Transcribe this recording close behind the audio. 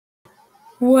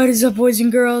What is up, boys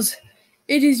and girls?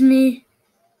 It is me,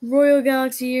 Royal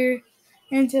Galaxy here,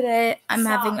 and today I'm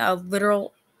having a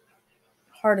literal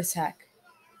heart attack.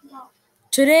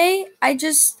 Today, I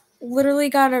just literally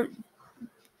got a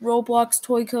Roblox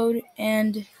toy code,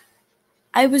 and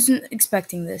I wasn't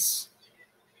expecting this.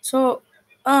 So,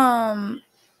 I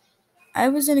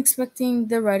wasn't expecting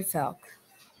the RedValk.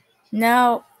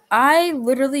 Now, I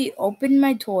literally opened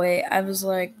my toy. I was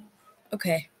like,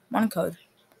 okay, one code,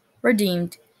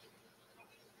 redeemed.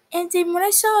 And then when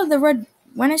I saw the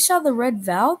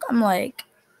RedValk, I'm like,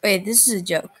 wait, this is a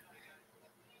joke.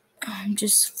 I'm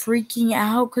just freaking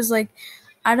out because, like,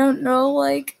 I don't know,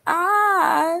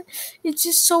 it's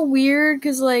just so weird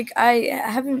because, like, I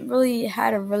haven't really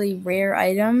had a really rare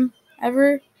item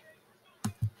ever.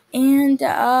 And,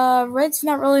 red's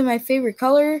not really my favorite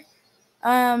color.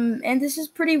 And this is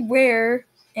pretty rare.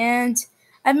 And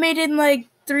I've made in, like,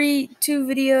 two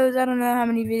videos, I don't know how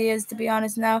many videos, to be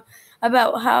honest now,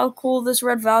 about how cool this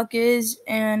RedValk is,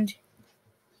 and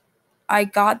I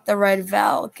got the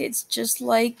RedValk. It's just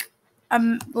like,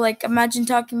 imagine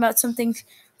talking about something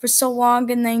for so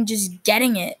long and then just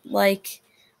getting it. Like,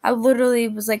 I literally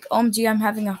was like, OMG, I'm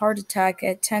having a heart attack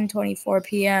at 10:24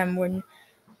 p.m.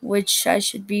 which I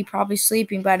should be probably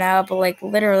sleeping by now, but like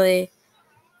literally,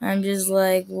 I'm just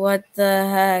like, what the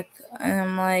heck? And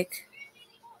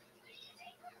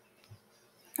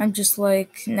I'm just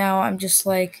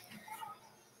like,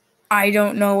 I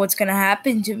don't know what's gonna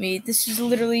happen to me. This is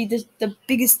literally the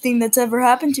biggest thing that's ever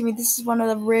happened to me. This is one of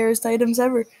the rarest items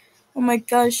ever. Oh my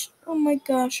gosh. Oh my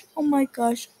gosh. Oh my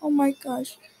gosh. Oh my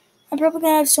gosh. I'm probably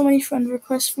gonna have so many friend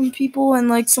requests from people and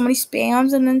like so many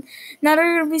spams, and then now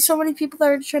there are gonna be so many people that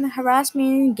are trying to harass me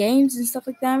in games and stuff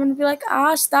like that. I'm gonna be like,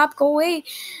 stop, go away.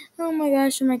 Oh my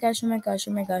gosh, oh my gosh, oh my gosh,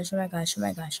 oh my gosh, oh my gosh, oh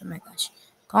my gosh, oh my gosh.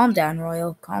 Calm down,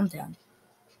 Royal. Calm down.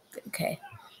 Okay.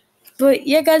 But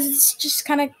yeah, guys, it's just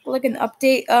kind of like an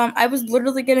update. I was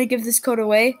literally gonna give this code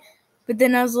away, but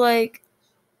then I was like,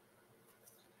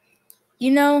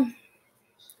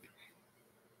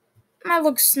 my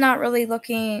look's not really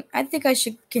looking. I think I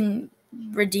can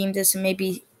redeem this and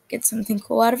maybe get something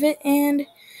cool out of it, and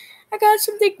I got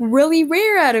something really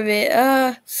rare out of it.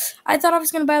 I thought I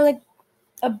was gonna buy like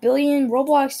a billion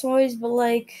Roblox toys, but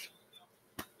like,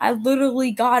 I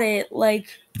literally got it like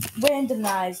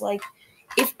randomized. Like,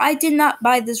 if I did not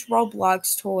buy this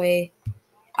Roblox toy,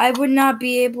 I would not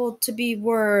be able to be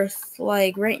worth,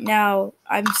 like, right now,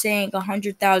 I'm saying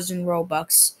 100,000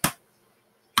 Robux.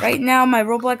 Right now, my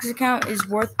Roblox account is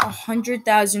worth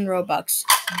 100,000 Robux.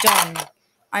 Done.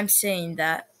 I'm saying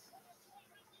that.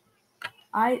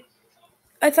 I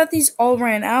thought these all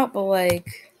ran out, but,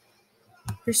 like,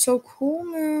 they're so cool,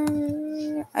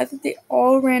 man. I thought they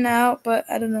all ran out, but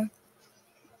I don't know.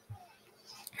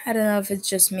 I don't know if it's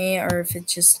just me or if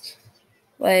it's just,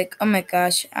 like, oh my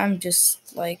gosh, I'm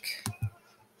just, like,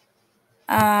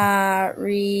 I'm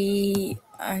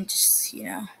just,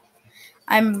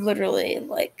 I'm literally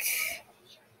like,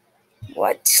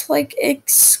 what? Like,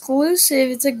 exclusive.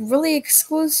 It's like really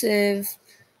exclusive.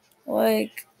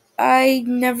 Like, I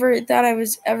never thought I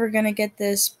was ever gonna get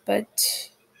this,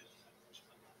 but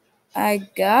I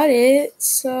got it.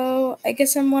 So I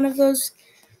guess I'm one of those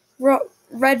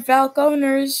RedValk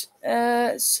owners.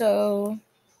 So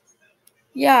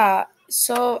yeah.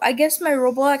 So I guess my the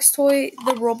Roblox toy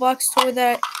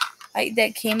that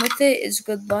came with it is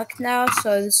good luck now.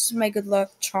 So this is my good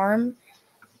luck charm.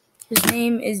 His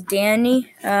name is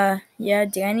Danny.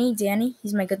 Danny.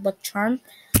 He's my good luck charm.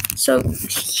 So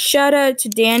shout out to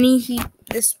Danny.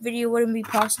 This video wouldn't be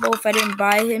possible if I didn't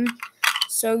buy him.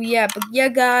 So yeah, but yeah,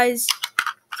 guys,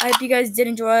 I hope you guys did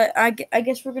enjoy it. I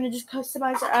guess we're gonna just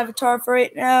customize our avatar for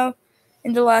right now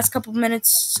in the last couple minutes.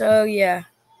 So yeah.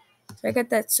 So I got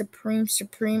that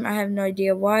Supreme. I have no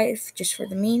idea why, if just for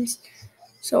the memes.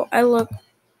 So I look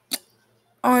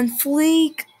on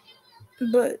fleek,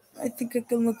 but I think I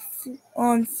can look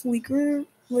on fleeker,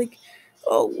 like,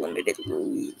 limited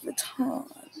Louis Vuitton.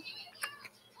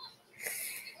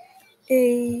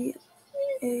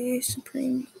 A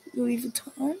Supreme Louis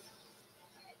Vuitton.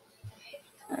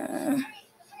 I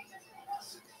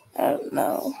don't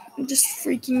know. I'm just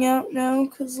freaking out now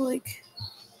because, like,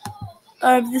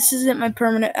 this isn't my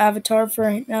permanent avatar for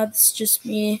right now. This is just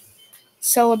me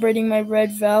celebrating my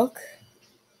RedValk.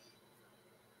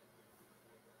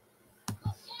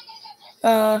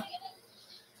 I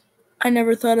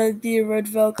never thought I'd be a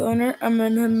RedValk owner. I'm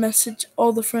gonna message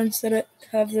all the friends that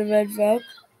have the RedValk.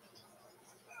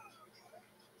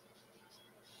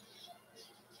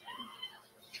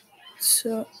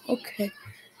 So, okay.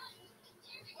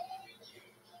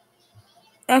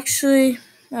 Actually,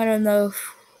 I don't know.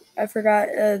 I forgot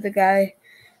the guy.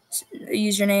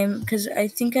 username, because I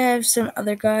think I have some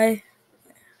other guy.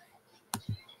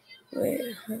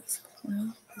 Wait, that's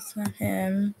not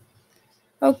him.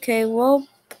 Okay, well,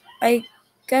 I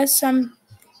guess I'm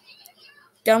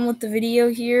done with the video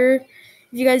here.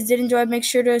 If you guys did enjoy, make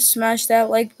sure to smash that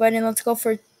like button. Let's go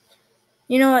for,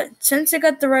 you know what, since I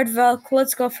got the RedValk,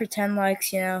 let's go for 10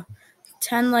 likes,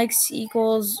 10 likes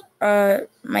equals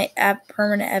my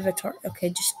permanent avatar. Okay,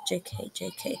 just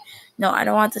JK. No, I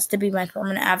don't want this to be my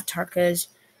permanent avatar because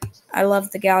I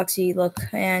love the galaxy look,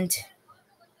 and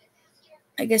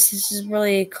I guess this is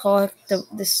really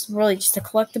this is really just a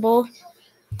collectible.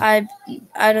 I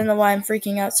don't know why I'm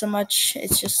freaking out so much.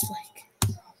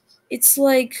 It's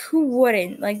like who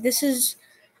wouldn't? Like, this is,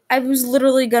 I was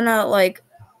literally gonna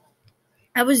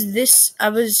I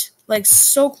was like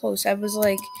so close. I was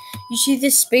like, you see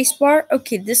this space bar?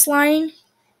 Okay, this line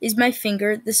is my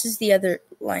finger. This is the other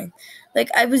line. Like,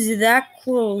 I was that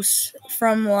close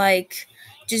from like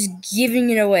just giving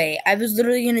it away. I was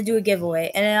literally gonna do a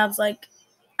giveaway, and then I was like,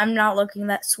 I'm not looking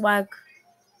that swag,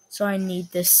 so I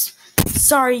need this.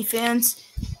 Sorry, fans.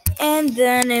 And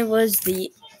then it was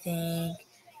the thing.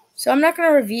 So I'm not going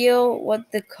to reveal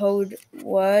what the code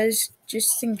was,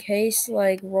 just in case,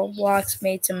 like, Roblox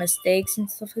made some mistakes and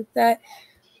stuff like that.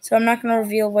 So I'm not going to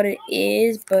reveal what it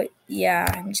is, but yeah,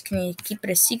 I'm just going to keep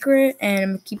it a secret, and I'm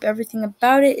going to keep everything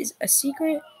about it is a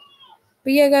secret.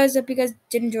 But yeah, guys, hope you guys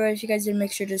did enjoy. If you guys did,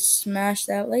 make sure to smash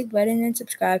that like button and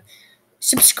subscribe.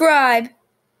 Subscribe,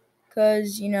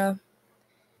 because,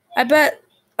 I bet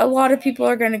a lot of people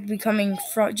are going to be coming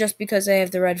from just because I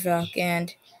have the RedValk,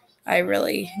 and I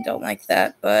really don't like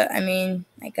that. But I mean,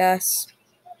 I guess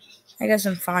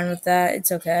I'm fine with that.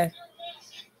 It's okay.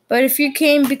 But if you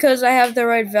came because I have the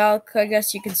RedValk, I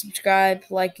guess you can subscribe,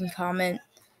 like, and comment.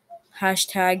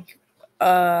 Hashtag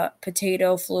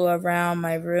potato flew around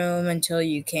my room until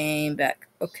you came back.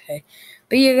 Okay.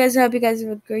 But yeah, guys, I hope you guys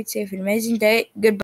have a great, safe, and amazing day. Goodbye.